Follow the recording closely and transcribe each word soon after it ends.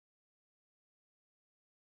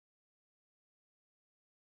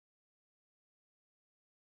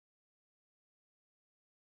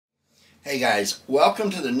Hey guys,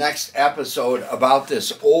 welcome to the next episode about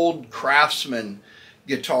this old Kraftsman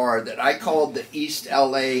guitar that I called the East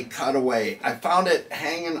LA Cutaway. I found it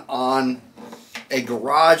hanging on a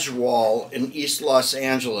garage wall in East Los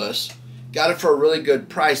Angeles. Got it for a really good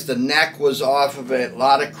price. The neck was off of it, a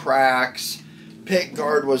lot of cracks,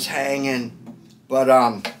 pickguard was hanging,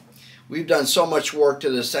 but we've done so much work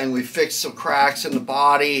to this thing. We fixed some cracks in the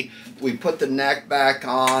body, we put the neck back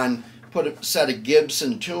on, put a set of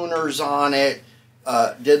Gibson tuners on it,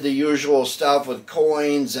 did the usual stuff with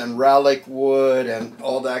coins and relic wood and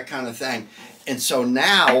all that kind of thing. And so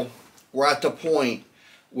now we're at the point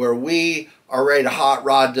where we are ready to hot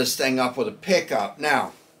rod this thing up with a pickup.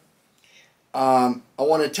 Now, I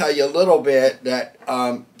want to tell you a little bit that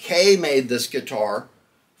Kay made this guitar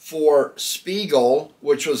for Spiegel,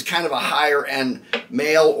 which was kind of a higher end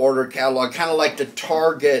mail order catalog, kind of like the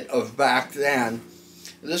Target of back then.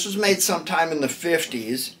 This was made sometime in the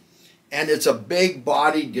 50s, and it's a big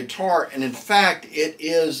bodied guitar, and in fact it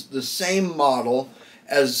is the same model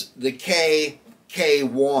as the KK1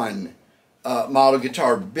 model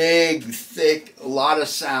guitar. Big, thick, a lot of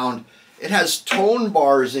sound. It has tone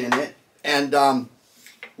bars in it, and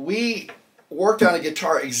we worked on a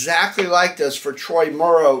guitar exactly like this for Troy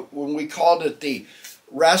Murrow when we called it the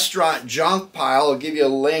Restaurant Junk Pile. I'll give you a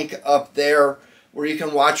link up there where you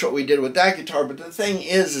can watch what we did with that guitar. But the thing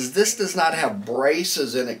is this does not have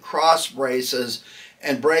braces in it, cross braces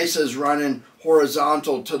and braces running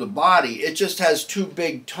horizontal to the body. It just has two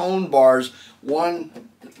big tone bars. One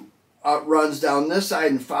runs down this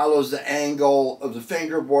side and follows the angle of the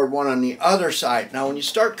fingerboard, one on the other side. Now when you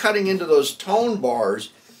start cutting into those tone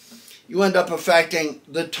bars, you end up affecting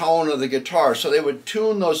the tone of the guitar. So they would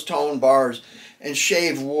tune those tone bars and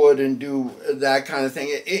shave wood and do that kind of thing.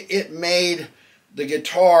 It made the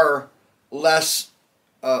guitar less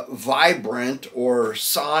vibrant or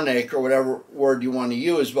sonic or whatever word you want to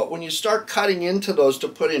use. But when you start cutting into those to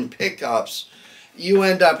put in pickups, you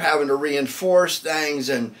end up having to reinforce things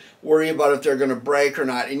and worry about if they're going to break or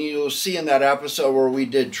not. And you'll see in that episode where we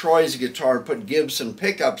did Troy's guitar and put Gibson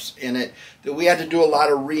pickups in it that we had to do a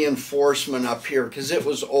lot of reinforcement up here because it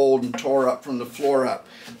was old and tore up from the floor up,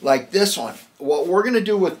 like this one. What we're going to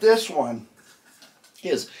do with this one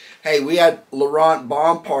is, hey, we had Laurent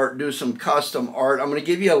Bompard do some custom art. I'm going to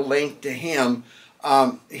give you a link to him.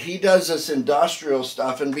 He does this industrial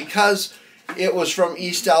stuff, and because it was from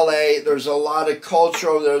East LA, there's a lot of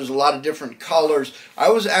culture, there's a lot of different colors. I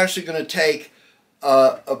was actually going to take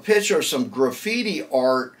a picture of some graffiti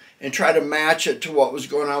art and try to match it to what was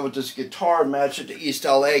going on with this guitar, match it to East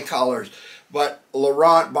LA colors. But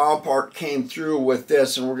Laurent Bompard came through with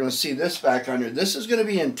this, and we're going to see this back on here. This is going to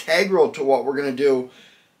be integral to what we're going to do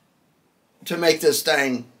to make this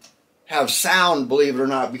thing have sound, believe it or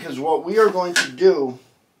not, because what we are going to do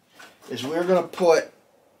is we're going to put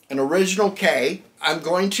an original K. I'm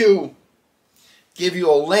going to give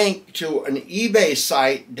you a link to an eBay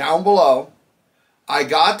site down below. I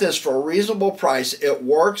got this for a reasonable price. It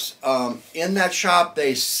works. In that shop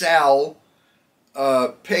they sell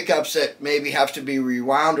pickups that maybe have to be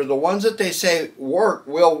rewound, or the ones that they say work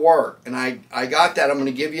will work, and I got that. I'm going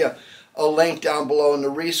to give you a link down below in the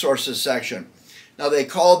resources section. Now they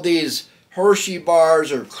called these Hershey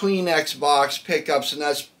bars or Kleenex box pickups, and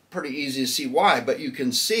that's pretty easy to see why, but you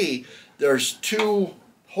can see there's two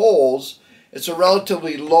holes. It's a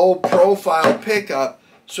relatively low profile pickup,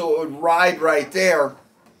 so it would ride right there,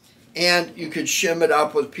 and you could shim it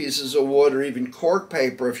up with pieces of wood or even cork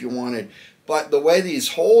paper if you wanted. But the way these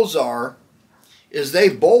holes are is they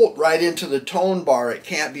bolt right into the tone bar. It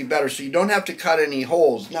can't be better, so you don't have to cut any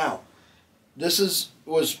holes. Now this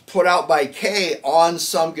was put out by Kay on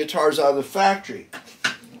some guitars out of the factory.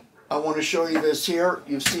 I want to show you this here.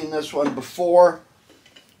 You've seen this one before.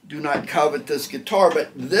 Do not covet this guitar,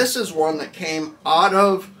 but this is one that came out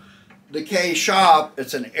of the Kay shop.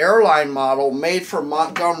 It's an airline model made for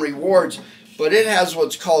Montgomery Wards, but it has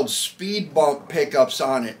what's called speed bump pickups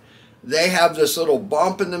on it. They have this little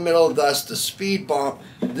bump in the middle, thus the speed bump.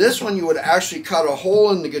 This one you would actually cut a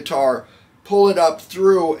hole in the guitar, pull it up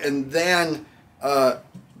through, and then the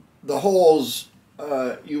holes,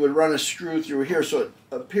 you would run a screw through here, so it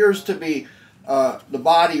appears to be the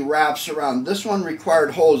body wraps around. This one required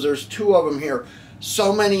holes. There's two of them here.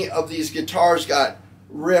 So many of these guitars got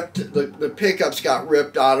ripped, the pickups got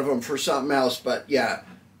ripped out of them for something else, but yeah,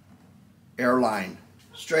 airline,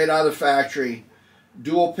 straight out of the factory,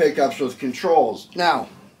 dual pickups with controls. Now,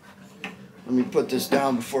 let me put this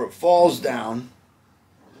down before it falls down.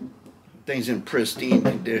 Thing's in pristine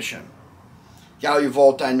condition. Gal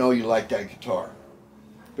Volt, I know you like that guitar,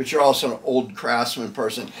 but you're also an old Craftsman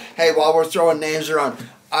person. Hey, while we're throwing names around,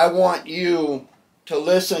 I want you to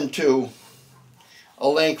listen to a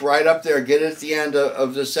link right up there. Get it at the end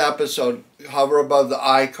of this episode. Hover above the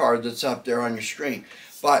iCard that's up there on your screen.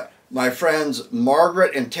 But my friends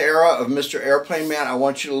Margaret and Tara of Mr. Airplane Man, I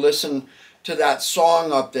want you to listen to that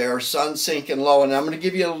song up there, Sun Sinking Low. And I'm going to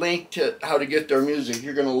give you a link to how to get their music.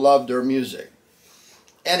 You're going to love their music.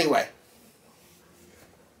 Anyway,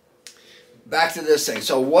 back to this thing.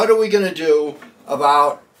 So what are we going to do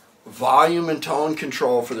about volume and tone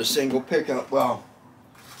control for the single pickup? Well,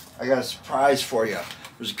 I got a surprise for you.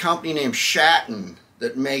 There's a company named Schatten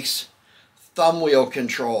that makes thumbwheel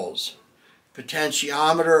controls,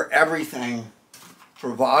 potentiometer, everything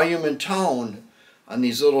for volume and tone on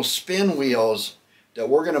these little spin wheels that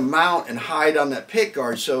we're going to mount and hide on that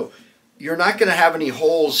pickguard. So you're not going to have any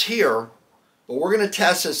holes here, but we're going to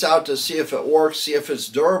test this out to see if it works, see if it's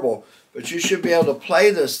durable. But you should be able to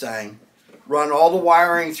play this thing, run all the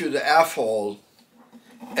wiring through the F-hole,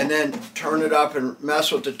 and then turn it up and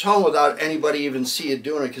mess with the tone without anybody even see you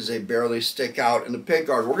doing it because they barely stick out in the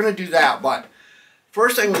pickguard. We're going to do that, but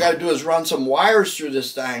first thing we got to do is run some wires through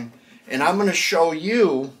this thing, and I'm going to show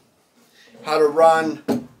you how to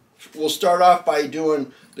run. We'll start off by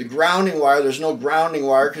doing the grounding wire. There's no grounding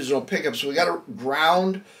wire because there's no pickup, so we got to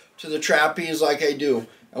ground to the trapeze like I do,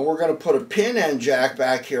 and we're going to put a pin end jack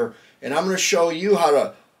back here, and I'm going to show you how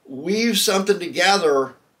to weave something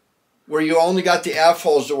together where you only got the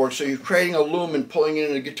F-holes to work. So you're creating a loom and pulling it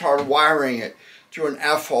in the guitar and wiring it through an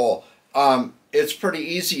F-hole. It's pretty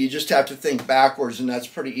easy. You just have to think backwards, and that's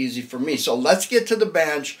pretty easy for me. So let's get to the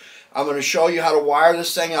bench. I'm going to show you how to wire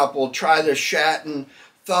this thing up. We'll try the Schatten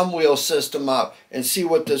thumb wheel system up and see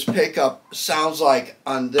what this pickup sounds like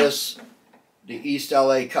on this, the East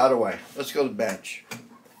LA Cutaway. Let's go to the bench.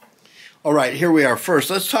 All right, here we are. First,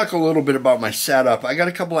 let's talk a little bit about my setup. I got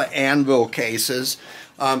a couple of anvil cases.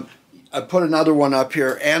 I put another one up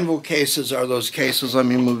here. Anvil cases are those cases, let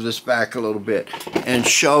me move this back a little bit and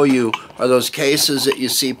show you, are those cases that you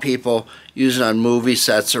see people using on movie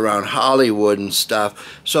sets around Hollywood and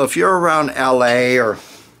stuff. So if you're around LA or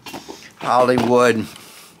Hollywood,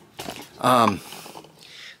 they're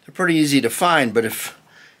pretty easy to find, but if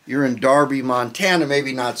you're in Darby, Montana,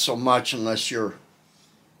 maybe not so much unless you're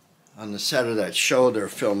on the set of that show they're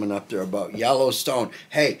filming up there about Yellowstone.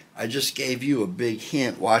 Hey, I just gave you a big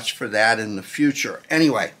hint. Watch for that in the future.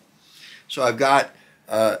 Anyway, so I've got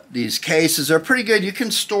these cases. They're pretty good. You can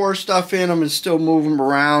store stuff in them and still move them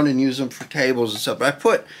around and use them for tables and stuff. But I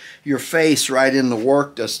put your face right in the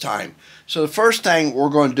work this time. So the first thing we're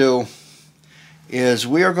going to do is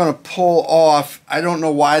we are going to pull off, I don't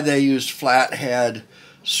know why they used flathead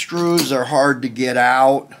screws. They're hard to get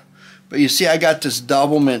out. But you see I got this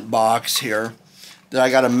doublemint box here that I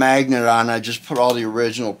got a magnet on. I just put all the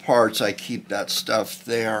original parts. I keep that stuff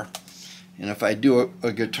there. And if I do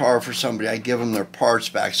a guitar for somebody, I give them their parts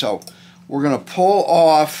back. So we're going to pull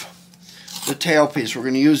off the tailpiece. We're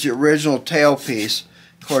going to use the original tailpiece.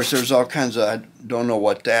 Of course, there's all kinds of, I don't know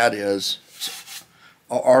what that is. It's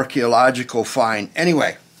an archaeological find.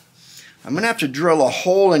 Anyway, I'm going to have to drill a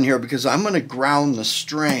hole in here because I'm going to ground the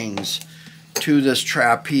strings to this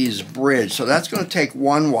trapeze bridge. So that's going to take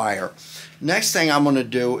one wire. Next thing I'm going to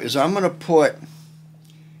do is I'm going to put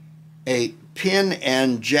a pin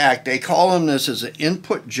and jack. They call them this as an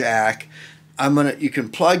input jack. You can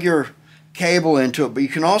plug your cable into it, but you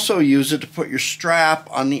can also use it to put your strap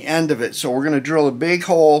on the end of it. So we're going to drill a big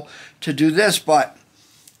hole to do this, but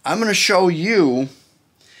I'm going to show you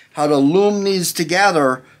how to loom these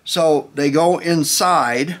together so they go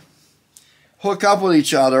inside, hook up with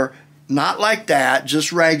each other, not like that,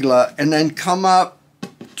 just regular, and then come up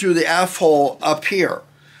through the F-hole up here.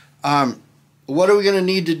 What are we going to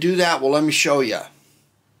need to do that? Well, let me show you.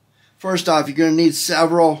 First off, you're going to need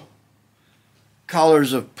several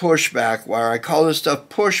colors of pushback wire. I call this stuff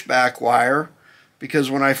pushback wire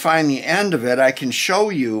because when I find the end of it, I can show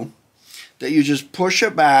you that you just push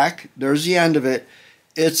it back. There's the end of it.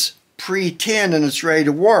 It's pre-tinned and it's ready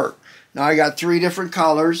to work. Now I got 3 different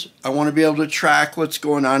colors. I want to be able to track what's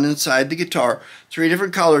going on inside the guitar. 3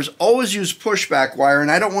 different colors. Always use pushback wire,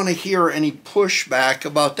 and I don't want to hear any pushback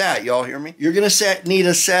about that. Y'all hear me? You're going to need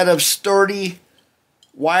a set of sturdy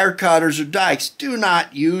wire cutters or dikes. Do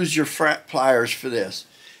not use your fret pliers for this.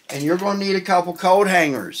 And you're going to need a couple coat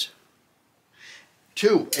hangers.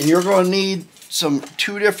 2. And you're going to need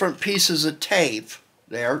 2 different pieces of tape.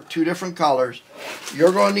 There, 2 different colors.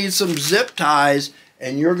 You're going to need some zip ties,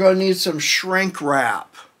 and you're going to need some shrink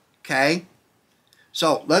wrap, okay?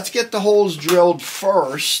 So let's get the holes drilled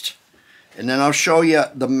first, and then I'll show you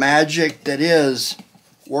the magic that is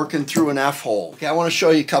working through an F-hole. Okay, I want to show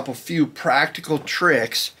you a few practical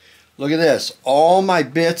tricks. Look at this. All my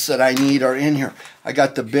bits that I need are in here. I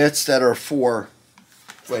got the bits that are for,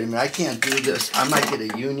 wait a minute, I can't do this. I might get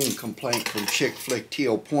a union complaint from Chick Flick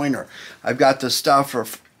Teal Pointer. I've got the stuff for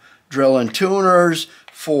drill and tuners,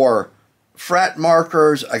 for fret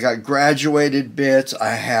markers. I got graduated bits.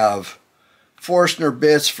 I have Forstner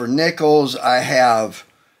bits for nickels. I have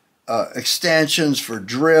extensions for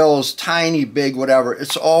drills, tiny, big, whatever.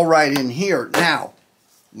 It's all right in here. Now,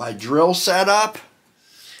 my drill setup.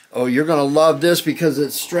 Oh, you're going to love this because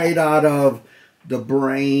it's straight out of the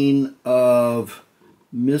brain of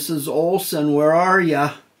Mrs. Olson. Where are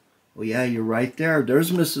ya? Oh, yeah, you're right there.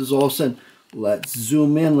 There's Mrs. Olson. Let's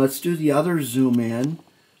zoom in. Let's do the other zoom in.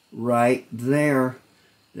 Right there.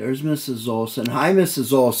 There's Mrs. Olson. Hi,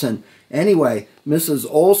 Mrs. Olson. Anyway, Mrs.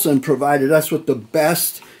 Olson provided us with the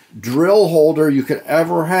best drill holder you could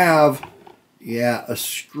ever have. Yeah, a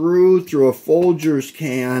screw through a Folgers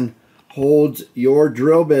can holds your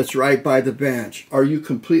drill bits right by the bench. Are you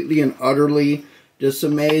completely and utterly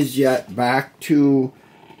disamazed yet? Back to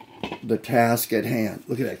the task at hand.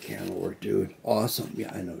 Look at that camera work, dude. Awesome.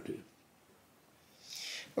 Yeah, I know, dude.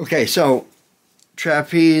 Okay, so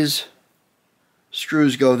trapeze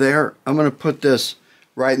screws go there. I'm going to put this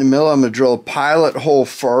right in the middle. I'm going to drill a pilot hole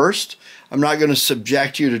first. I'm not going to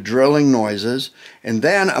subject you to drilling noises. And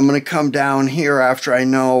then I'm going to come down here after I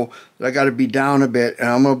know that I got to be down a bit. And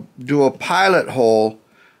I'm going to do a pilot hole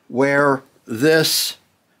where this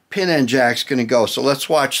pin end jack's going to go. So let's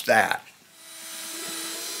watch that.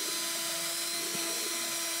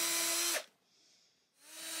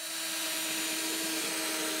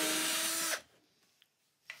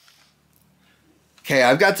 Okay,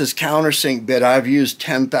 I've got this countersink bit I've used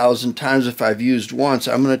 10,000 times if I've used once.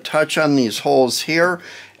 I'm going to touch on these holes here,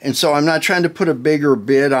 and so I'm not trying to put a bigger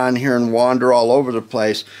bit on here and wander all over the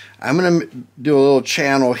place. I'm going to do a little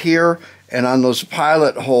channel here and on those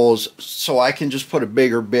pilot holes so I can just put a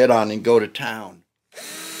bigger bit on and go to town.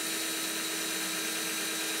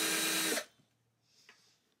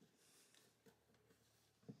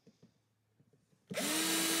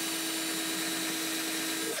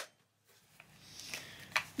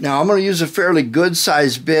 Now I'm going to use a fairly good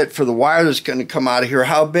sized bit for the wire that's going to come out of here.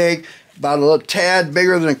 How big? About a little tad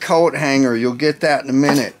bigger than a coat hanger. You'll get that in a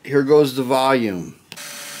minute. Here goes the volume.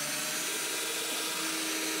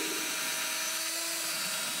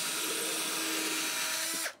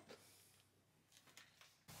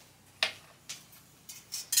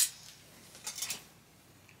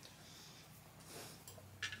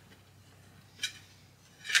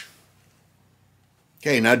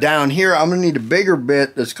 Okay, now down here, I'm going to need a bigger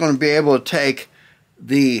bit that's going to be able to take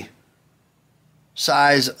the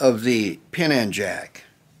size of the pin end jack.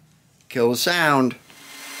 Kill the sound.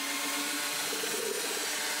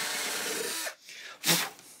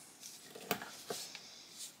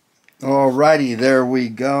 Alrighty, there we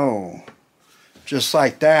go. Just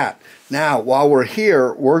like that. Now, while we're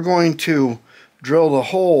here, we're going to drill the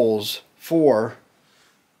holes for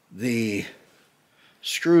the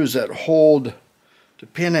screws that hold the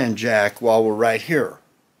pin end jack while we're right here.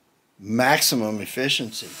 Maximum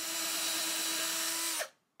efficiency.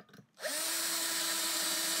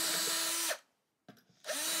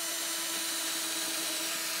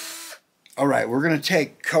 All right, we're going to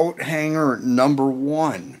take coat hanger number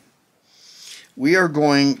 1. We are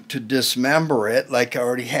going to dismember it like I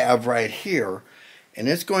already have right here, and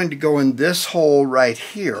it's going to go in this hole right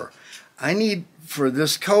here. I need for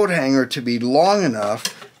this coat hanger to be long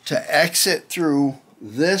enough to exit through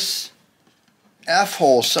this F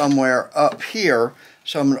hole somewhere up here.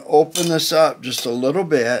 So I'm going to open this up just a little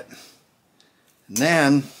bit, and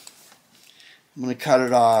then I'm going to cut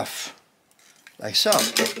it off like so.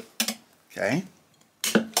 Okay.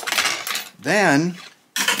 Then,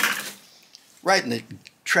 right in the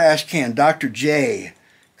trash can, Dr. J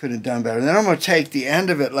couldn't have done better. Then I'm going to take the end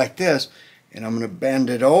of it like this, and I'm going to bend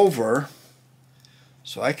it over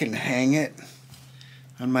so I can hang it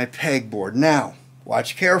on my pegboard. Now,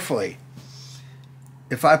 watch carefully.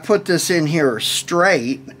 If I put this in here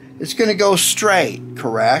straight, it's going to go straight,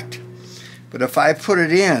 correct? But if I put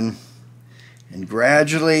it in and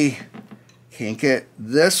gradually kink it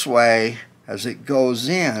this way as it goes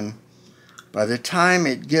in, by the time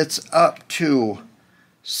it gets up to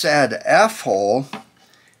said F hole,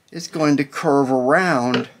 it's going to curve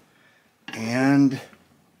around and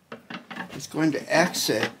it's going to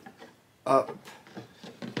exit up.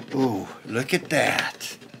 Ooh, look at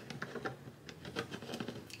that.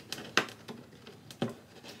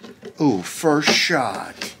 Ooh, first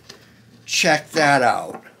shot. Check that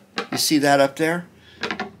out. You see that up there?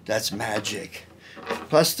 That's magic.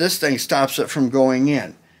 Plus this thing stops it from going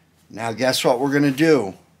in. Now guess what we're going to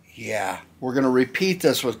do? Yeah, we're going to repeat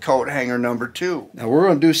this with coat hanger number 2. Now we're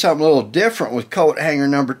going to do something a little different with coat hanger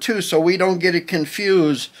number 2 so we don't get it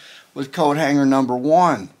confused with coat hanger number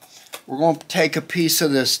 1. We're going to take a piece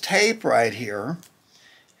of this tape right here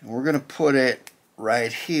and we're going to put it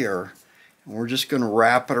right here. And we're just going to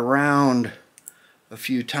wrap it around a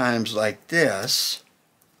few times like this.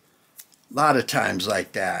 A lot of times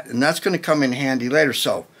like that. And that's going to come in handy later.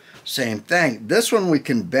 So same thing. This one we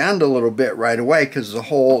can bend a little bit right away because the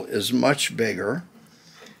hole is much bigger.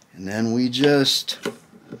 And then we just...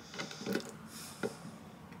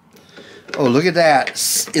 Oh, look at that.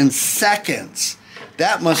 In seconds.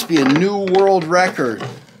 That must be a new world record.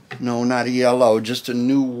 No, not a yellow, just a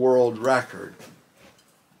new world record.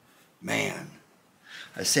 Man,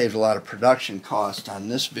 I saved a lot of production cost on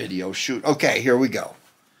this video shoot. Okay, here we go.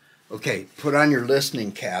 Okay, put on your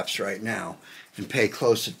listening caps right now and pay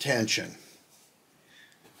close attention.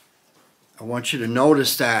 I want you to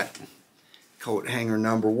notice that coat hanger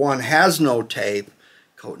number 1 has no tape.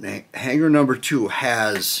 Coat hanger number 2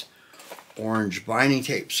 has orange binding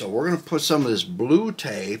tape. So we're going to put some of this blue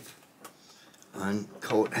tape on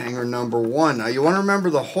coat hanger number 1. Now you want to remember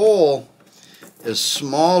the hole is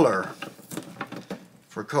smaller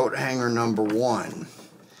for coat hanger number 1.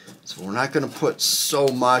 So we're not going to put so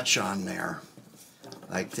much on there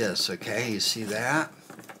like this, okay? You see that?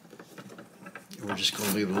 We're just going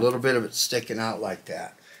to leave a little bit of it sticking out like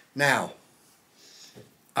that. Now,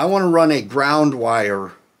 I want to run a ground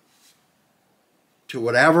wire to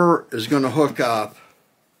whatever is going to hook up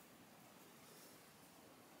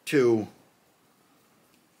to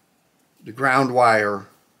the ground wire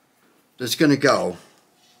that's going to go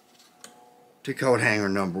to coat hanger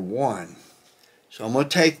number 1. So I'm going to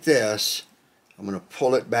take this, I'm going to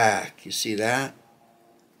pull it back. You see that?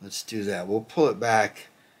 Let's do that. We'll pull it back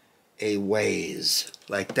a ways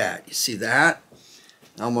like that. You see that?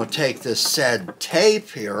 Now I'm going to take this said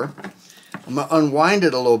tape here, I'm going to unwind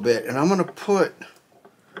it a little bit, and I'm going to put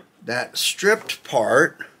that stripped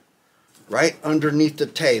part right underneath the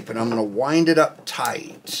tape, and I'm going to wind it up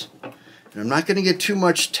tight. And I'm not going to get too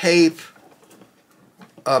much tape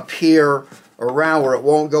up here around where it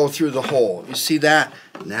won't go through the hole. You see that?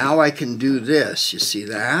 Now I can do this. You see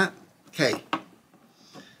that? Okay.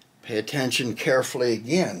 Pay attention carefully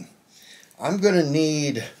again. I'm going to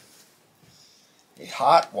need a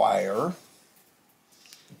hot wire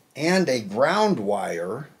and a ground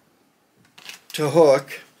wire to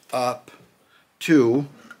hook up to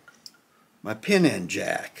my pin end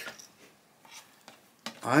jack.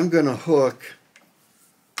 I'm going to hook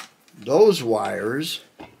those wires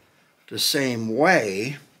the same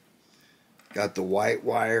way. Got the white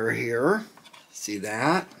wire here. See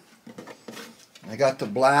that? I got the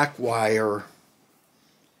black wire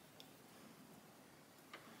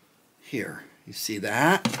here. You see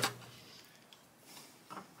that?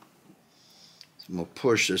 So I'm going to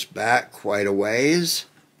push this back quite a ways.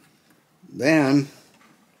 Then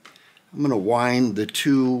I'm going to wind the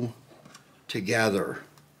two together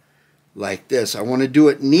like this. I want to do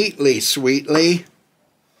it neatly, sweetly.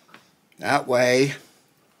 That way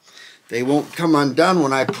they won't come undone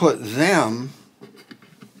when I put them.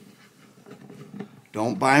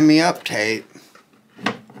 Don't bind me up, tape.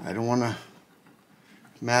 I don't want to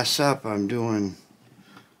mess up. I'm doing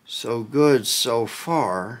so good so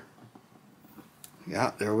far.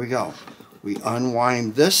 Yeah, there we go. We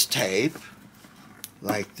unwind this tape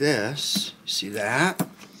like this. See that?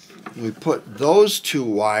 We put those two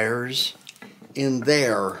wires in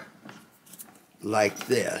there like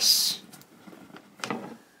this.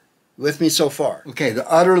 With me so far? Okay, the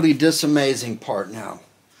utterly disamazing part now.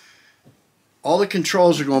 All the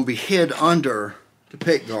controls are going to be hid under the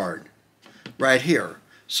pick guard right here.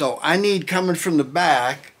 So I need, coming from the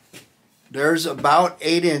back, there's about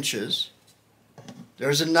 8 inches.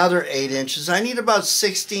 There's another 8 inches. I need about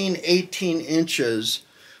 16, 18 inches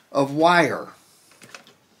of wire.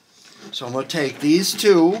 So I'm going to take these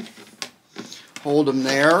two, hold them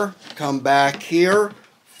there, come back here,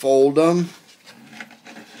 fold them,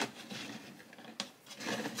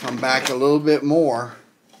 come back a little bit more.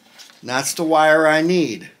 And that's the wire I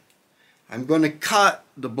need. I'm going to cut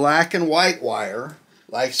the black and white wire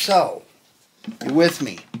like so. You with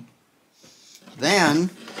me? Then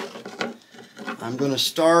I'm going to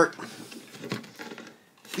start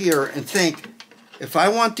here and think, if I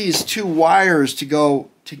want these two wires to go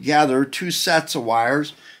together, two sets of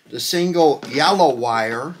wires, the single yellow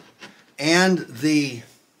wire and the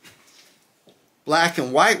black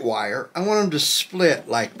and white wire, I want them to split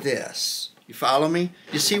like this. You follow me?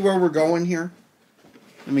 You see where we're going here?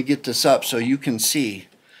 Let me get this up so you can see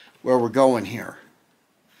where we're going here.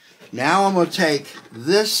 Now I'm going to take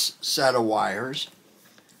this set of wires,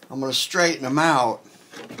 I'm going to straighten them out.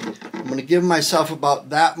 I'm going to give myself about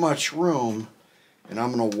that much room, and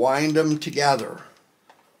I'm going to wind them together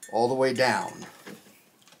all the way down.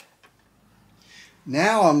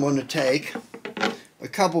 Now I'm going to take a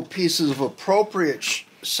couple pieces of appropriate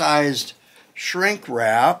sized shrink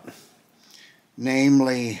wrap,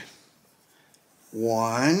 namely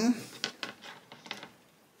 1,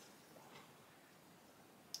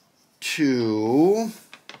 2,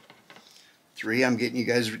 3. I'm getting you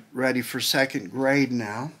guys ready for second grade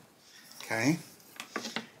now. Okay.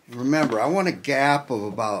 And remember, I want a gap of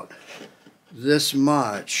about this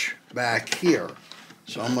much back here.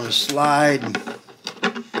 So I'm going to slide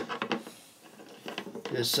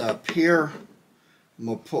this up here. I'm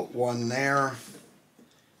going to put one there.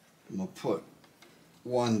 I'm going to put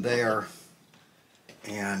one there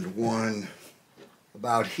and one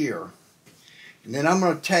about here. And then I'm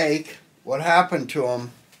going to take what happened to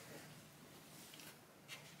them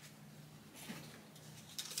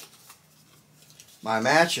my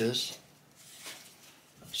matches,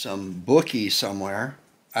 some bookie somewhere.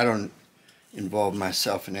 I don't involve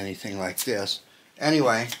myself in anything like this.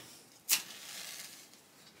 Anyway,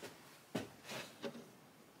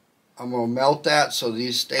 I'm going to melt that so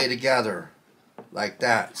these stay together like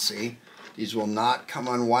that. See? These will not come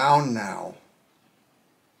unwound now.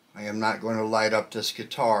 I am not going to light up this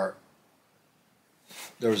guitar.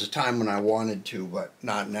 There was a time when I wanted to, but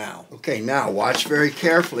not now. Okay, now watch very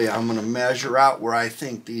carefully. I'm going to measure out where I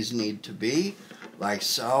think these need to be, like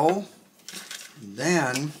so. And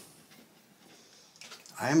then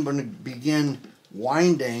I'm going to begin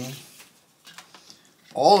winding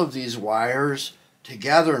all of these wires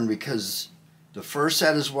together, and because the first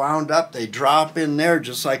set is wound up, they drop in there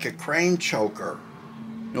just like a crane choker.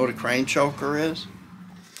 You know what a crane choker is?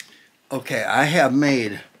 Okay, I have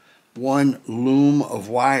made one loom of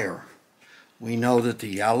wire. We know that the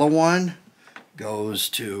yellow one goes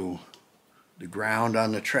to the ground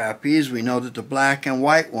on the trapeze. We know that the black and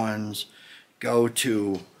white ones go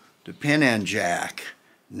to the pin and jack.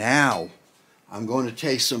 Now I'm going to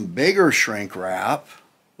take some bigger shrink wrap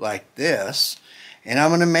like this, and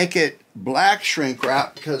I'm going to make it black shrink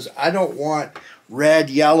wrap because I don't want red,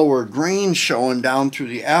 yellow, or green showing down through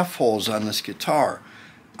the F-holes on this guitar.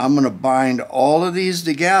 I'm going to bind all of these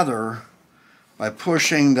together by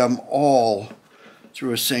pushing them all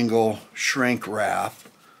through a single shrink wrap,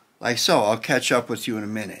 like so. I'll catch up with you in a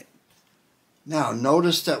minute. Now,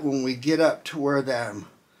 notice that when we get up to where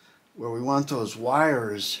we want those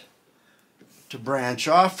wires to branch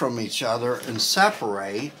off from each other and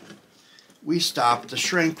separate, we stop the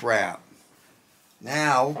shrink wrap.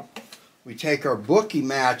 Now, we take our bookie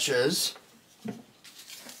matches,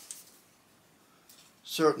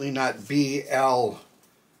 certainly not B-L-I-I.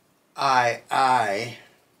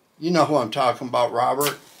 You know who I'm talking about,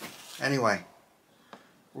 Robert. Anyway,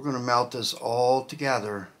 we're going to melt this all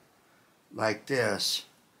together like this.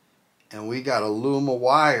 And we got a loom of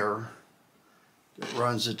wire that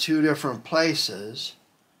runs to two different places.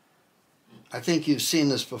 I think you've seen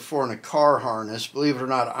this before in a car harness. Believe it or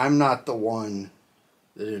not, I'm not the one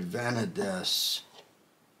that invented this.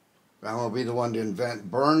 I'm going to be the one to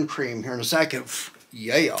invent burn cream here in a second.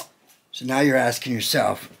 Yeah. So now you're asking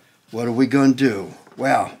yourself, what are we going to do?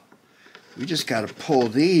 Well, we just got to pull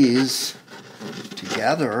these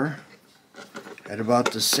together at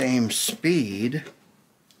about the same speed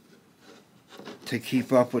to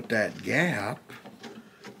keep up with that gap,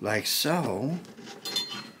 like so.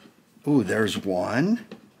 Ooh, there's one.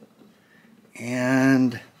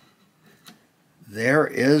 And there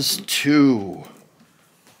is two.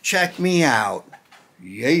 Check me out.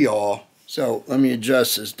 Yeah, y'all. So let me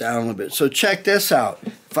adjust this down a little bit. So check this out.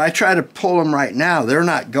 If I try to pull them right now, they're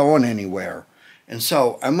not going anywhere. And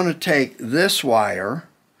so I'm going to take this wire,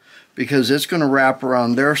 because it's going to wrap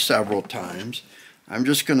around there several times. I'm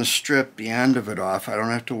just going to strip the end of it off. I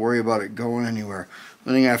don't have to worry about it going anywhere.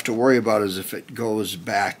 The thing I have to worry about is if it goes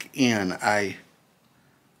back in. I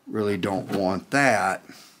really don't want that.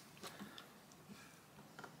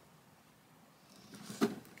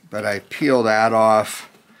 But I peel that off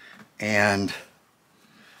and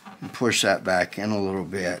push that back in a little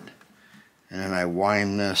bit. And then I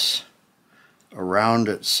wind this around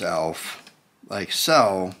itself like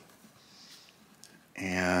so,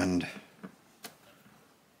 and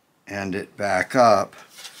end it back up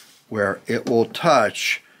where it will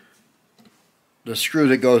touch the screw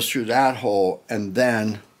that goes through that hole and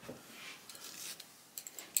then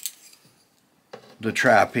the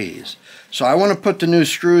trapeze. So I want to put the new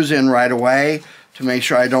screws in right away to make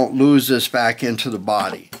sure I don't lose this back into the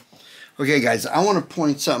body. Okay guys, I want to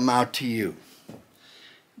point something out to you.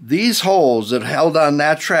 These holes that held on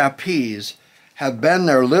that trapeze have been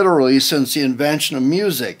there literally since the invention of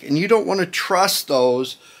music. And you don't want to trust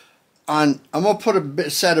those on. I'm going to put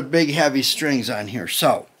a set of big heavy strings on here.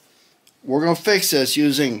 So we're going to fix this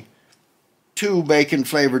using 2 bacon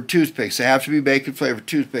flavored toothpicks. They have to be bacon flavored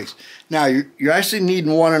toothpicks. Now you're actually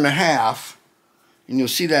needing 1.5, and you'll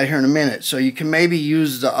see that here in a minute. So you can maybe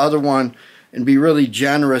use the other one and be really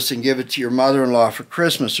generous and give it to your mother-in-law for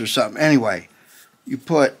Christmas or something. Anyway, you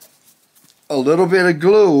put a little bit of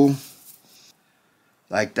glue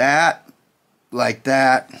like that, and like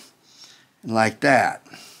that.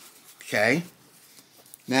 Okay?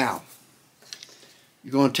 Now,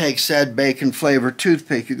 you're going to take said bacon flavored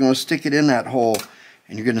toothpick, you're going to stick it in that hole,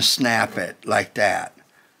 and you're going to snap it like that.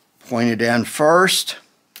 Point it in first,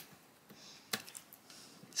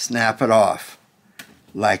 snap it off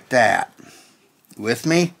like that. With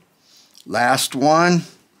me? Last one,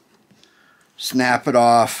 snap it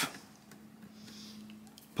off,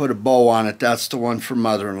 put a bow on it. That's the one for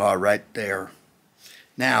mother-in-law right there.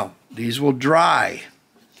 Now, these will dry.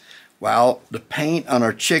 While the paint on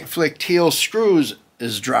our chick flick heel screws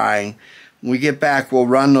is drying, when we get back, we'll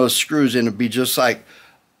run those screws in. It'll be just like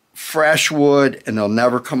fresh wood, and they'll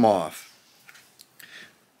never come off.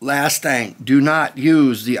 Last thing, do not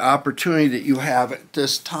use the opportunity that you have at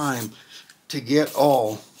this time to get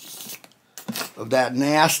all of that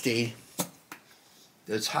nasty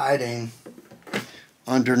that's hiding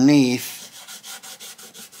underneath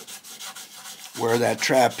where that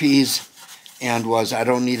trapeze end was. I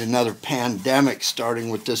don't need another pandemic starting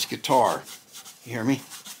with this guitar. You hear me?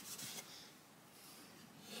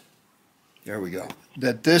 There we go.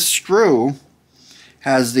 That this screw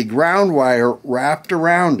has the ground wire wrapped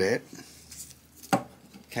around it.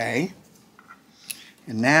 Okay.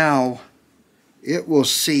 And now it will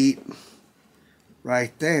seat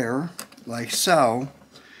right there, like so,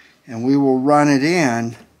 and we will run it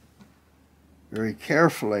in very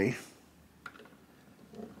carefully.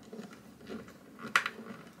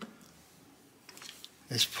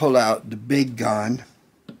 Let's pull out the big gun.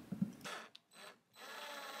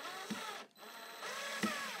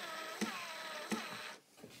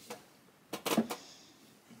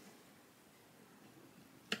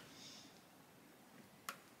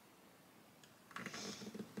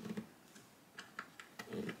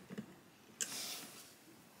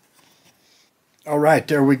 All right,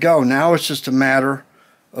 there we go. Now it's just a matter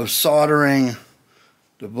of soldering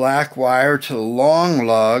the black wire to the long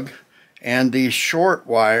lug and the short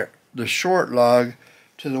lug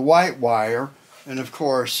to the white wire. And of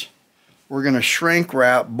course, we're going to shrink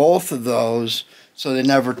wrap both of those so they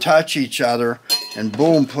never touch each other, and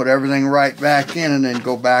boom, put everything right back in, and then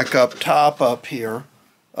go back up top up here.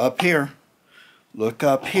 Look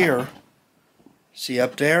up here. See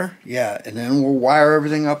up there? Yeah, and then we'll wire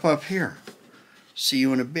everything up here. See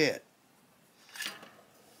you in a bit.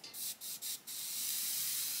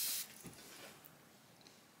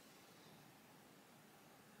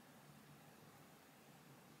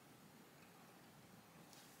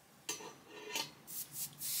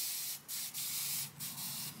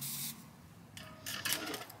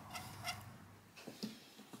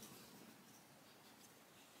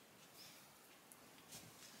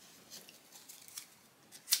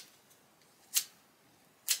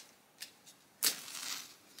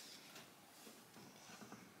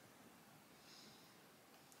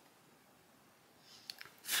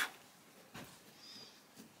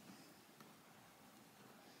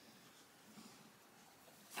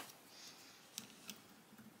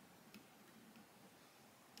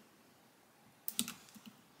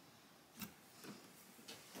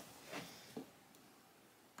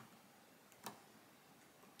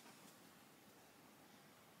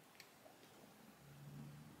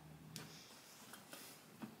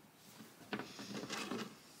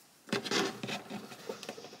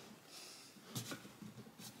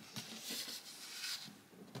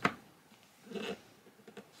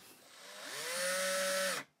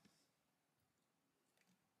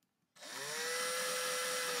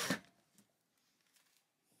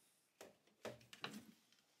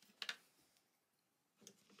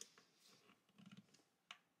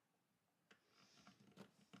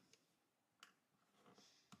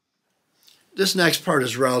 This next part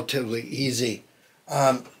is relatively easy.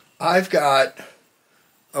 I've got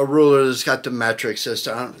a ruler that's got the metric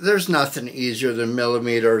system. There's nothing easier than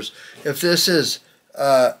millimeters. If this is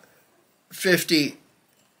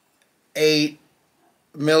 58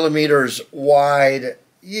 millimeters wide,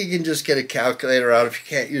 you can just get a calculator out if you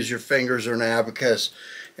can't use your fingers or an abacus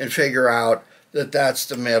and figure out that that's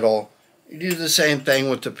the middle. You do the same thing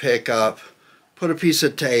with the pickup. Put a piece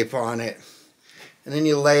of tape on it, and then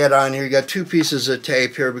you lay it on here. You got two pieces of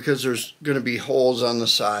tape here because there's going to be holes on the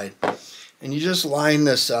side. And you just line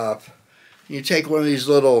this up. You take one of these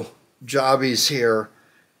little jobbies here,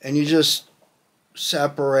 and you just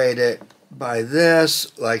separate it by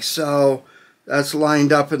this, like so. That's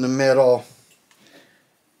lined up in the middle.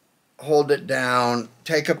 Hold it down.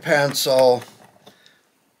 Take a pencil.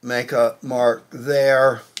 Make a mark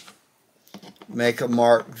there. Make a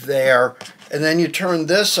mark there. And then you turn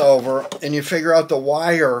this over and you figure out the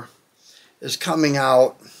wire is coming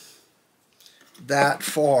out that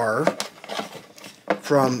far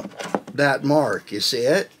from that mark. You see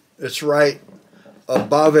it? It's right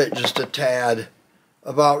above it, just a tad,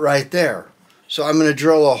 about right there. So I'm going to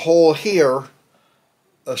drill a hole here,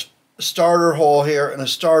 a starter hole here, and a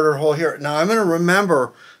starter hole here. Now I'm going to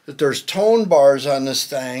remember that there's tone bars on this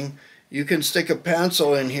thing. You can stick a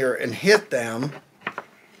pencil in here and hit them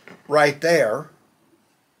right there.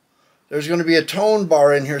 There's going to be a tone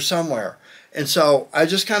bar in here somewhere. And so I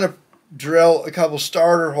just kind of drill a couple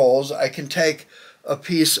starter holes. I can take a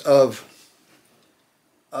piece of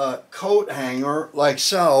coat hanger like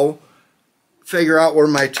so, figure out where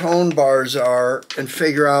my tone bars are, and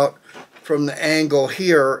figure out from the angle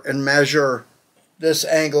here and measure this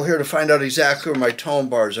angle here to find out exactly where my tone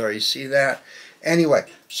bars are. You see that? Anyway,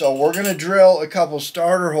 so we're going to drill a couple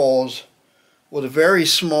starter holes with a very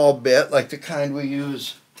small bit, like the kind we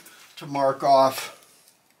use to mark off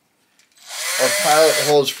our pilot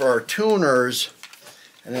holes for our tuners.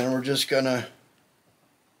 And then we're just going to,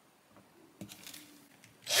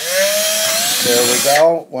 there we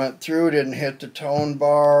go, went through, didn't hit the tone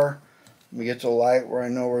bar. Let me get the light where I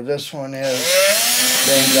know where this one is.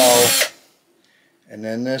 Bingo. And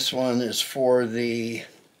then this one is for the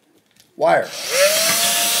wire.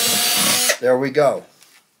 There we go.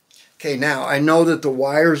 Okay, now I know that the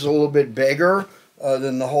wire's a little bit bigger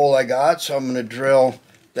than the hole I got, so I'm going to drill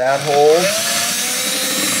that hole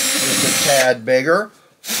just a tad bigger.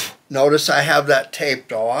 Notice I have that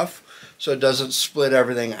taped off so it doesn't split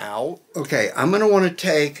everything out. Okay, I'm going to want to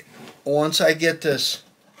take, once I get this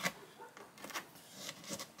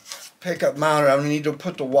pickup mounted, I'm going to need to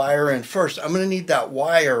put the wire in first. I'm going to need that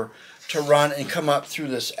wire to run and come up through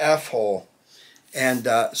this F-hole. And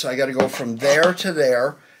so I got to go from there to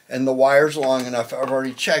there, and the wire's long enough. I've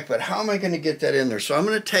already checked, but how am I going to get that in there? So I'm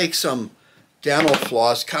going to take some dental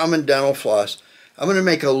floss, common dental floss. I'm going to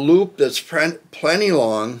make a loop that's plenty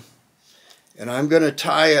long, and I'm going to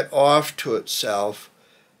tie it off to itself.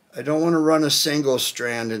 I don't want to run a single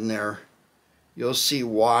strand in there. You'll see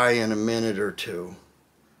why in a minute or two.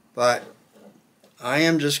 But I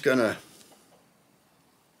am just going to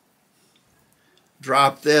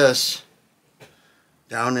drop this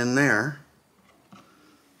down in there,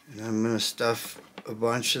 and I'm going to stuff a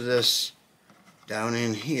bunch of this down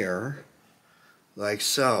in here like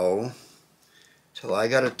so till I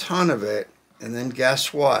got a ton of it. And then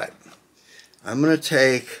guess what? I'm going to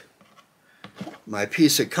take my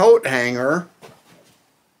piece of coat hanger,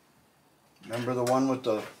 remember the one with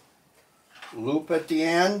the loop at the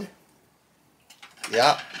end?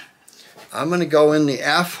 Yep. I'm going to go in the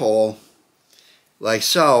F hole like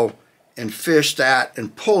so and fish that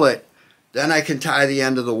and pull it. Then I can tie the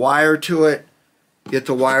end of the wire to it, get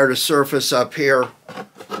the wire to surface up here,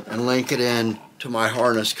 and link it in to my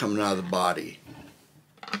harness coming out of the body.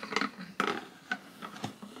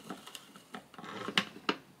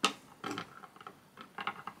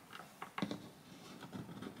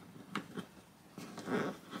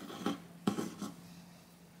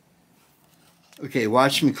 Okay,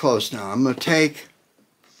 watch me close now. I'm going to take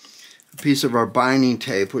a piece of our binding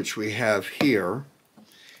tape, which we have here,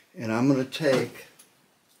 and I'm going to take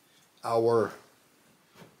our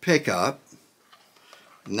pickup,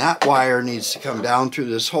 and that wire needs to come down through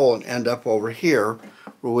this hole and end up over here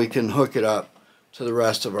where we can hook it up to the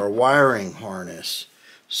rest of our wiring harness.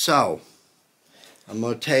 So, I'm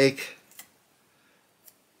going to take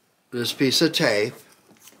this piece of tape,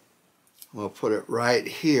 we'll put it right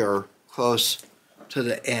here close to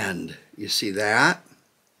the end. You see that?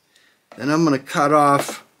 Then I'm going to cut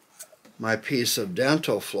off my piece of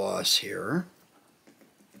dental floss here.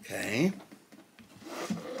 Okay,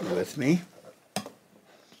 you with me?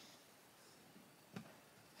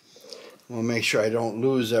 We'll make sure I don't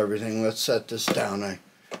lose everything. Let's set this down. I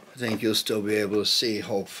think you'll still be able to see,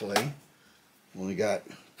 hopefully. Only got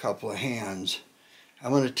a couple of hands.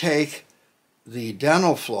 I'm going to take the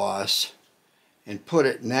dental floss and put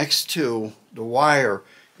it next to the wire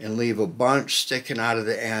and leave a bunch sticking out of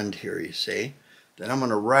the end here, you see. Then I'm going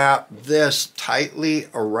to wrap this tightly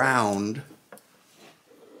around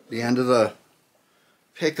the end of the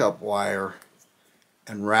pickup wire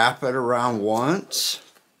and wrap it around once,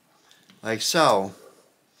 like so.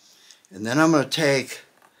 And then I'm going to take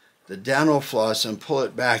the dental floss and pull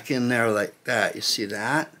it back in there like that. You see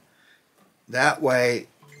that? That way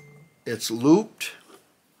it's looped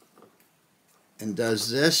and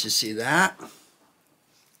does this. You see that?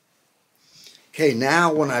 Okay,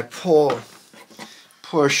 now when I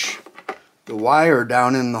push the wire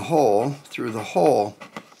down in the hole, through the hole,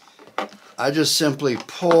 I just simply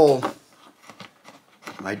pull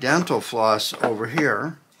my dental floss over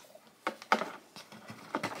here.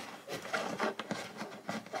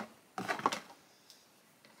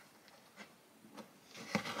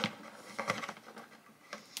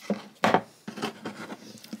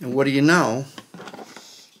 And what do you know?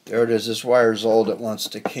 There it is. This wire's old. It wants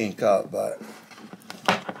to kink up, but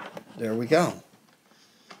there we go.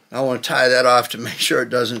 I want to tie that off to make sure it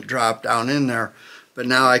doesn't drop down in there. But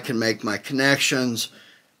now I can make my connections,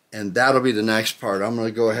 and that'll be the next part. I'm going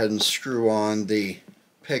to go ahead and screw on the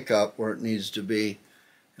pickup where it needs to be,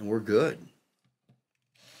 and we're good.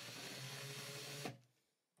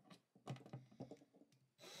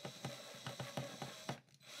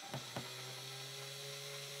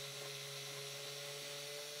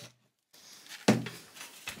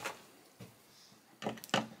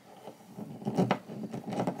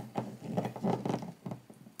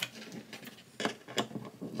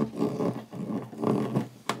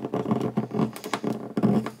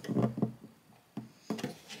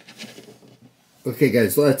 Okay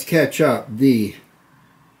guys, let's catch up. The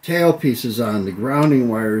tailpiece is on, the grounding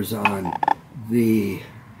wire is on, the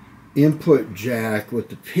input jack with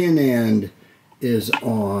the pin end is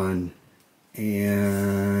on,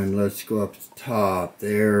 and let's go up to the top.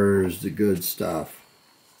 There's the good stuff.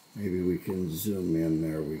 Maybe we can zoom in.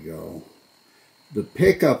 There we go. The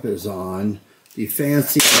pickup is on. The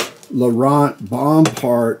fancy Laurent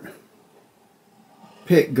Bompard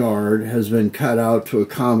pickguard has been cut out to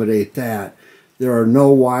accommodate that. There are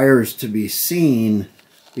no wires to be seen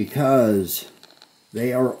because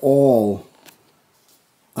they are all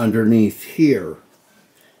underneath here.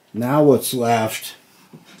 Now what's left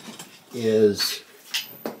is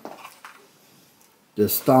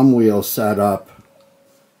this thumb wheel set up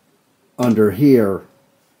under here,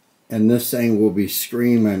 and this thing will be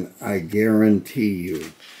screaming, I guarantee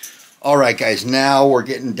you. All right guys, now we're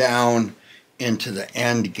getting down into the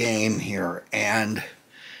end game here, and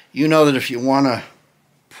you know that if you want to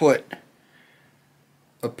put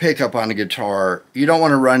a pickup on a guitar, you don't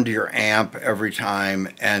want to run to your amp every time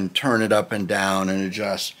and turn it up and down and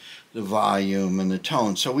adjust the volume and the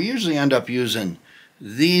tone. So we usually end up using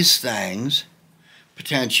these things.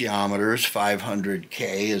 Potentiometers,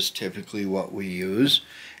 500K is typically what we use,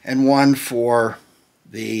 and one for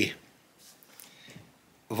the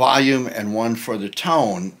volume and one for the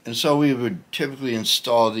tone. And so we would typically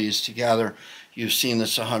install these together. You've seen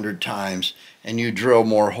this 100 times, and you drill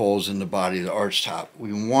more holes in the body of the Archtop.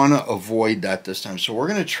 We want to avoid that this time. So we're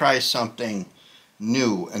going to try something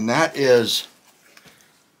new, and that is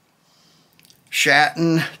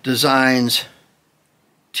Schatten Designs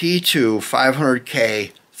T2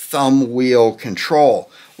 500K thumb wheel control.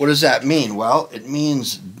 What does that mean? Well, it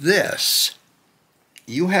means this.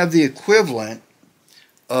 You have the equivalent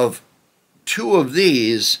of two of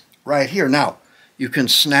these right here. Now, you can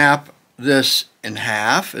snap this in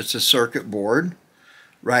half. It's a circuit board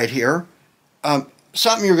right here.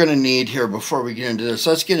 Something you're going to need here before we get into this.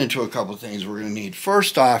 Let's get into a couple things we're going to need.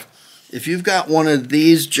 First off, if you've got one of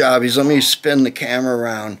these jobbies, let me spin the camera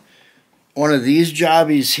around. One of these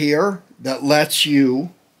jobbies here that lets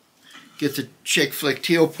you get the chick flick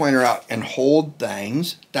teal pointer out and hold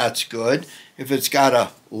things, that's good. If it's got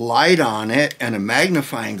a light on it and a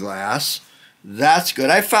magnifying glass, that's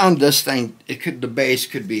good. I found this thing, the base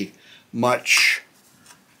could be much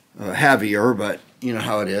heavier, but you know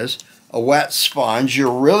how it is. A wet sponge.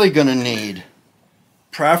 You're really going to need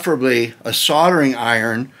preferably a soldering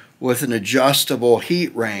iron with an adjustable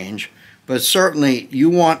heat range, but certainly you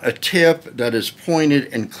want a tip that is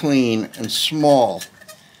pointed and clean and small.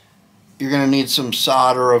 You're going to need some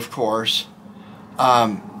solder, of course,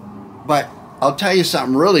 but I'll tell you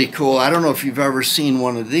something really cool. I don't know if you've ever seen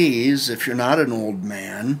one of these, if you're not an old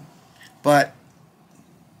man, but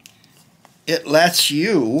it lets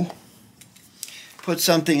you put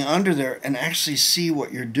something under there and actually see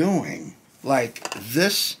what you're doing. Like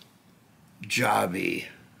this jobby,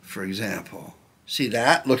 for example. See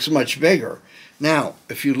that? Looks much bigger. Now,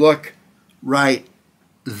 if you look right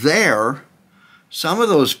there, some of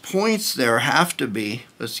those points there have to be,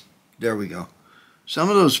 there we go. Some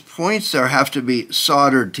of those points there have to be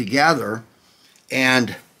soldered together,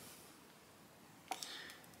 and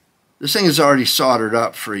this thing is already soldered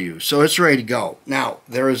up for you, so it's ready to go. Now,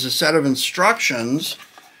 there is a set of instructions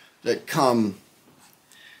that come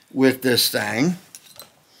with this thing,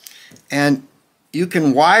 and you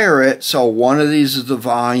can wire it so one of these is the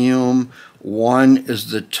volume, one is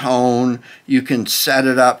the tone. You can set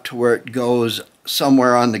it up to where it goes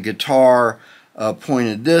somewhere on the guitar,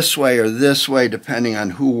 pointed this way or this way, depending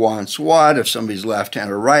on who wants what. If somebody's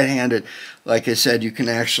left-handed or right-handed, like I said, you can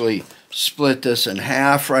actually split this in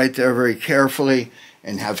half right there very carefully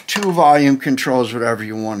and have two volume controls, whatever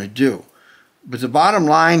you want to do. But the bottom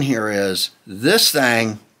line here is this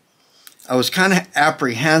thing, I was kind of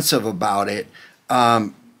apprehensive about it,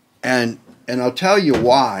 and I'll tell you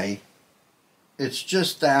why. It's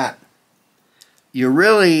just that you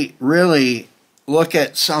really, really look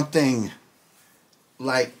at something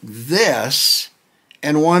like this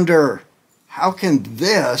and wonder, how can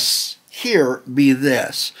this here be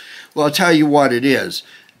this? Well, I'll tell you what it is.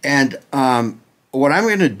 And what I'm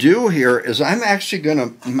going to do here is I'm actually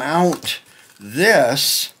going to mount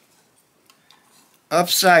this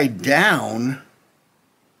upside down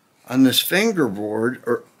on this fingerboard,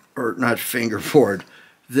 or not fingerboard,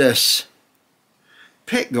 this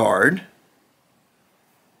pickguard.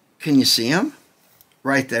 Can you see them?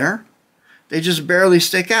 Right there. They just barely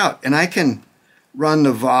stick out. And I can run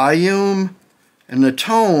the volume and the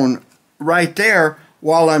tone right there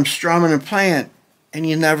while I'm strumming and playing, and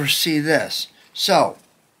you never see this. So,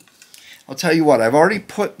 I'll tell you what, I've already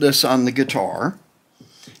put this on the guitar,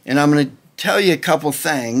 and I'm going to tell you a couple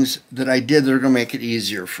things that I did that are going to make it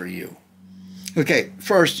easier for you. Okay,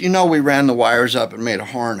 first, you know we ran the wires up and made a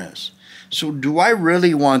harness. So do I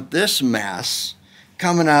really want this mess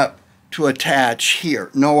coming up to attach here?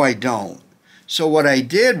 No, I don't. So what I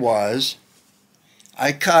did was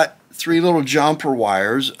I cut 3 little jumper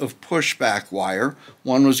wires of pushback wire.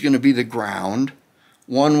 One was going to be the ground.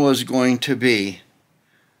 One was going to be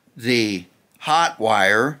the hot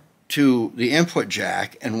wire to the input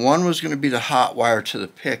jack, and one was going to be the hot wire to the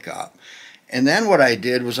pickup. And then what I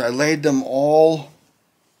did was I laid them all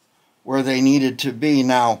where they needed to be.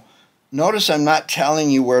 Now, notice I'm not telling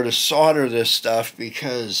you where to solder this stuff,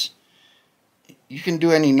 because you can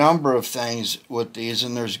do any number of things with these,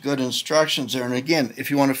 and there's good instructions there. And again,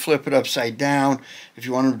 if you want to flip it upside down, if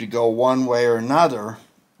you want them to go one way or another,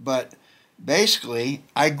 but basically,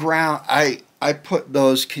 I put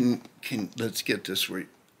those, let's get this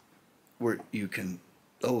where you can,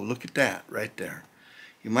 oh, look at that right there.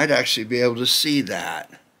 You might actually be able to see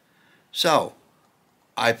that. So,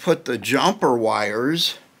 I put the jumper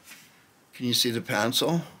wires, can you see the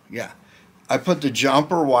pencil? Yeah. I put the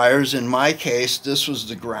jumper wires, in my case, this was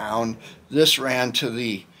the ground, this ran to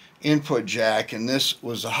the input jack, and this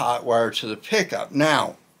was the hot wire to the pickup.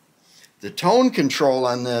 Now, the tone control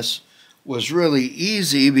on this was really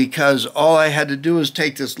easy, because all I had to do was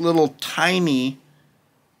take this little tiny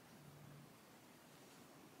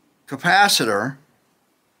capacitor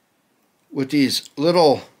with these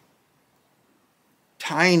little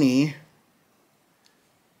tiny,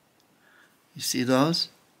 you see those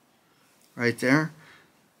right there?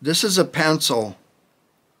 This is a pencil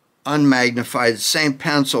unmagnified, same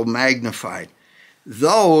pencil magnified.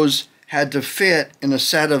 Those had to fit in a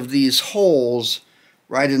set of these holes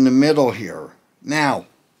right in the middle here. Now,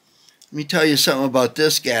 let me tell you something about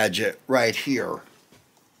this gadget right here.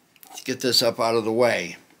 Let's get this up out of the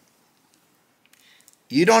way.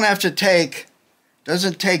 You don't have to take,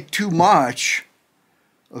 doesn't take too much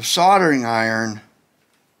of soldering iron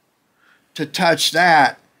to touch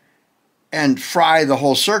that and fry the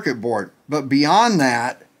whole circuit board. But beyond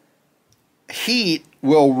that, heat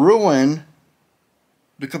will ruin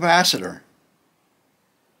the capacitor.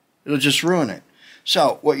 It'll just ruin it.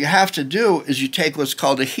 So what you have to do is you take what's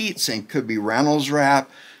called a heat sink. Could be Reynolds wrap,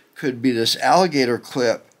 could be this alligator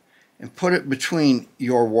clip, and put it between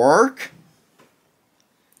your work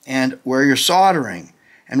and where you're soldering.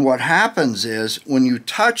 And what happens is when you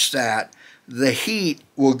touch that, the heat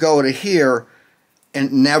will go to here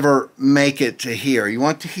and never make it to here. You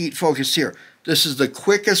want the heat focused here. This is the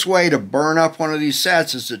quickest way to burn up one of these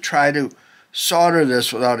sets, is to try to solder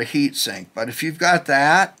this without a heat sink. But if you've got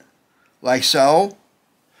that, like so,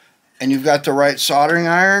 and you've got the right soldering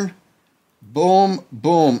iron, boom,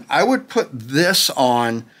 boom. I would put this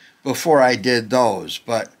on before I did those,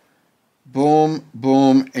 but boom,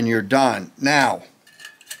 boom, and you're done. Now,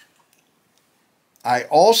 I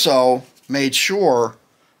also made sure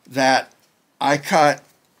that I cut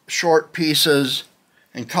short pieces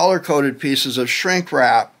and color-coded pieces of shrink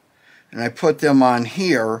wrap, and I put them on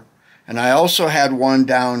here, and I also had one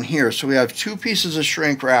down here. So we have 2 pieces of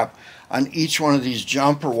shrink wrap on each one of these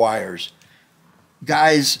jumper wires.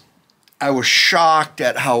 Guys, I was shocked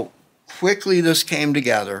at how quickly this came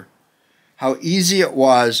together, how easy it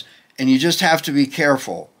was, and you just have to be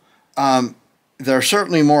careful. They're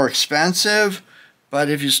certainly more expensive, but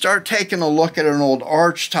if you start taking a look at an old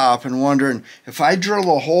Archtop and wondering, if I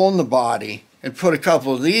drill a hole in the body and put a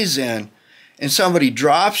couple of these in, and somebody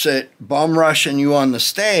drops it, bum rushing you on the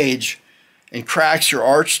stage, and cracks your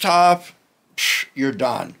Archtop, you're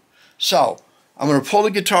done. So I'm going to pull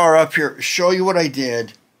the guitar up here, show you what I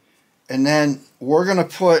did, and then we're going to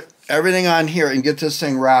put everything on here and get this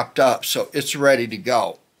thing wrapped up so it's ready to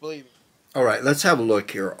go. Believe me. All right, let's have a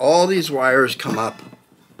look here. All these wires come up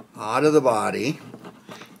out of the body,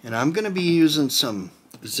 and I'm going to be using some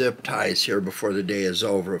zip ties here before the day is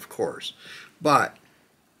over, of course. But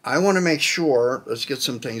I want to make sure, let's get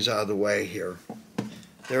some things out of the way here.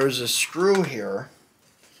 There's a screw here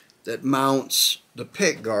that mounts the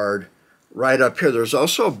pickguard right up here. There's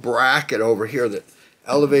also a bracket over here that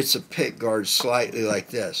elevates the pickguard slightly like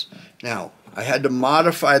this. Now, I had to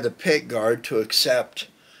modify the pickguard to accept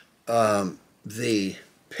the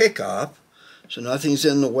pickup, so nothing's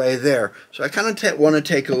in the way there. So I kind of want to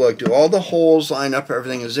take a look. Do all the holes line up?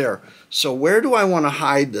 Everything is there. So where do I want to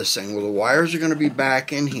hide this thing? Well, the wires are going to be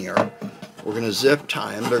back in here. We're going to zip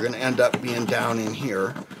tie them. They're going to end up being down in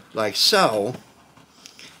here like so.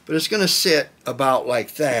 But it's going to sit about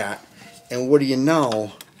like that. And what do you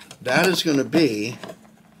know? That is going to be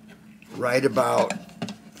right about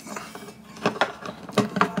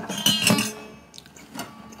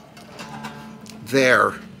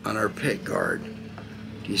there on our pickguard.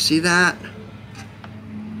 Do you see that?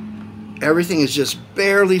 Everything is just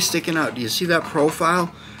barely sticking out. Do you see that profile?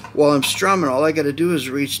 While I'm strumming, all I got to do is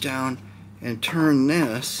reach down and turn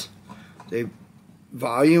this, the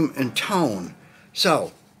volume and tone.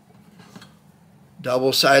 So,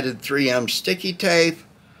 double-sided 3M sticky tape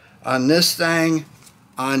on this thing,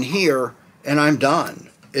 on here, and I'm done.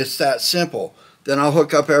 It's that simple. Then I'll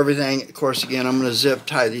hook up everything. Of course, again, I'm going to zip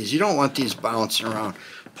tie these. You don't want these bouncing around.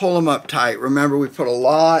 Pull them up tight. Remember, we put a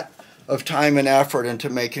lot of time and effort into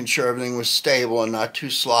making sure everything was stable and not too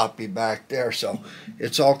sloppy back there. So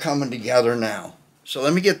it's all coming together now. So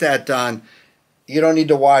let me get that done. You don't need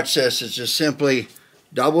to watch this. It's just simply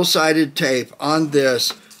double-sided tape on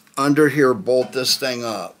this, under here, bolt this thing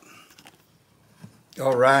up.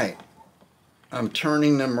 All right. I'm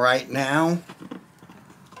turning them right now.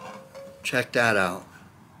 Check that out.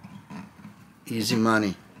 Easy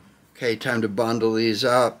money. Okay, time to bundle these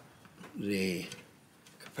up. The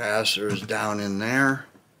capacitor is down in there.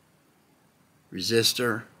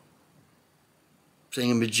 Resistor.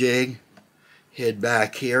 Thingamajig. Hid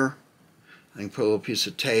back here. I can put a little piece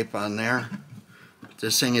of tape on there. But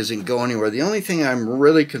this thing isn't going anywhere. The only thing I'm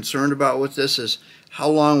really concerned about with this is how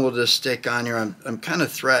long will this stick on here. I'm kind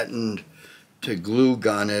of threatened to glue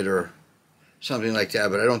gun it or something like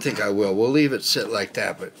that, but I don't think I will. We'll leave it sit like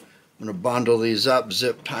that, but I'm going to bundle these up,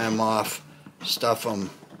 zip tie them off, stuff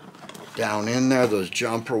them down in there. Those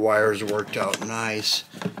jumper wires worked out nice,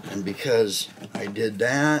 and because I did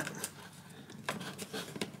that,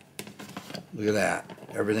 look at that.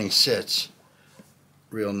 Everything sits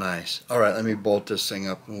real nice. All right, let me bolt this thing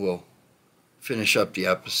up and we'll finish up the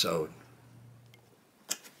episode.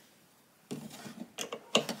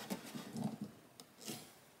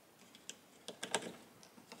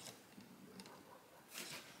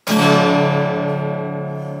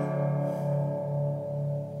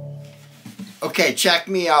 Okay, check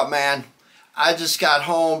me out, man. I just got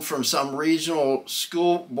home from some regional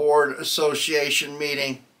school board association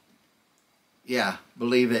meeting. Yeah,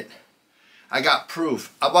 believe it. I got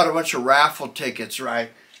proof. I bought a bunch of raffle tickets,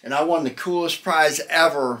 right? And I won the coolest prize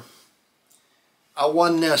ever. I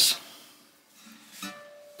won this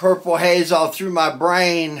purple haze all through my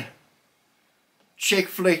brain. Chick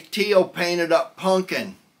flick teal painted up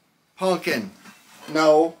pumpkin. Pumpkin.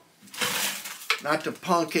 No. Not the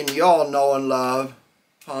pumpkin y'all know and love.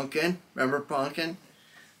 Pumpkin. Remember pumpkin?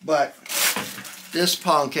 But this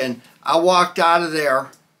pumpkin, I walked out of there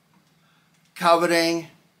coveting,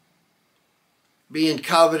 being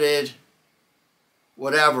coveted,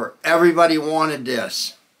 whatever. Everybody wanted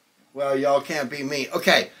this. Well, y'all can't be me.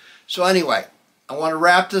 Okay, so anyway, I want to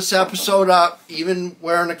wrap this episode up, even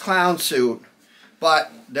wearing a clown suit.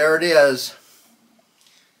 But there it is,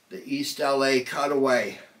 the East LA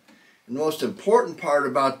Cutaway. And the most important part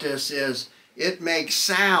about this is it makes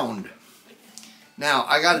sound. Now,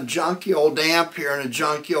 I got a junky old amp here and a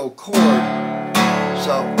junky old cord.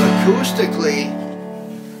 So acoustically,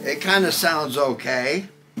 it kind of sounds okay.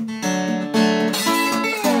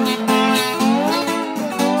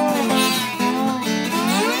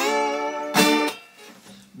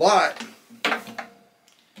 But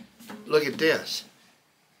look at this.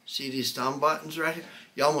 See these thumb buttons right here?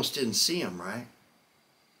 You almost didn't see them, right?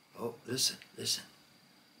 Oh, listen, listen.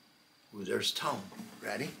 Ooh, there's tone.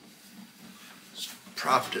 Ready? Let's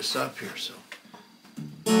prop this up here so.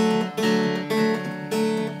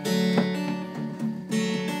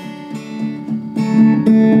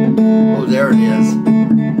 Oh, there it is.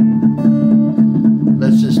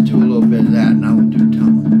 Let's just do a little bit of that, and I will do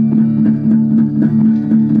tone.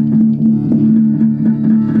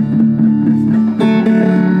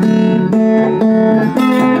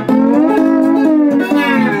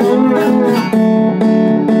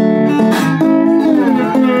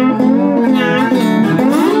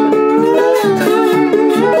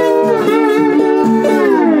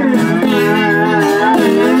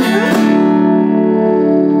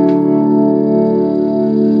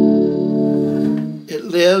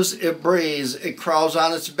 It breathes, it crawls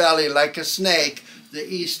on its belly like a snake, the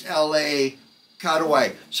East LA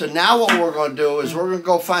Cutaway. So now what we're going to do is we're going to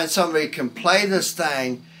go find somebody who can play this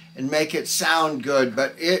thing and make it sound good,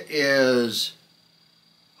 but it is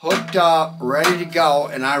hooked up, ready to go,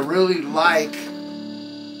 and I really like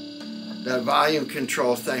that volume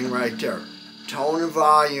control thing right there. Tone and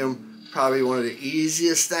volume, probably one of the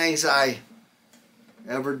easiest things I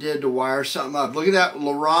ever did to wire something up. Look at that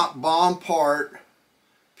Laurent Bompard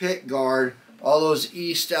pickguard, all those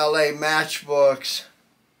East LA matchbooks,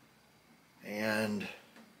 and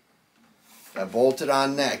that bolted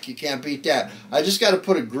on neck. You can't beat that. I just got to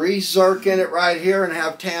put a grease zerk in it right here and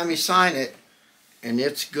have Tammy sign it, and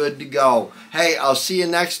it's good to go. Hey, I'll see you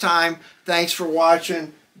next time. Thanks for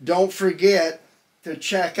watching. Don't forget to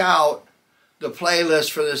check out the playlist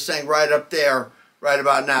for this thing right up there right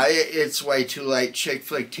about now. It's way too late. Chick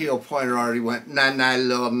Flick Teal Pointer already went, night,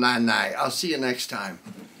 little night. I'll see you next time.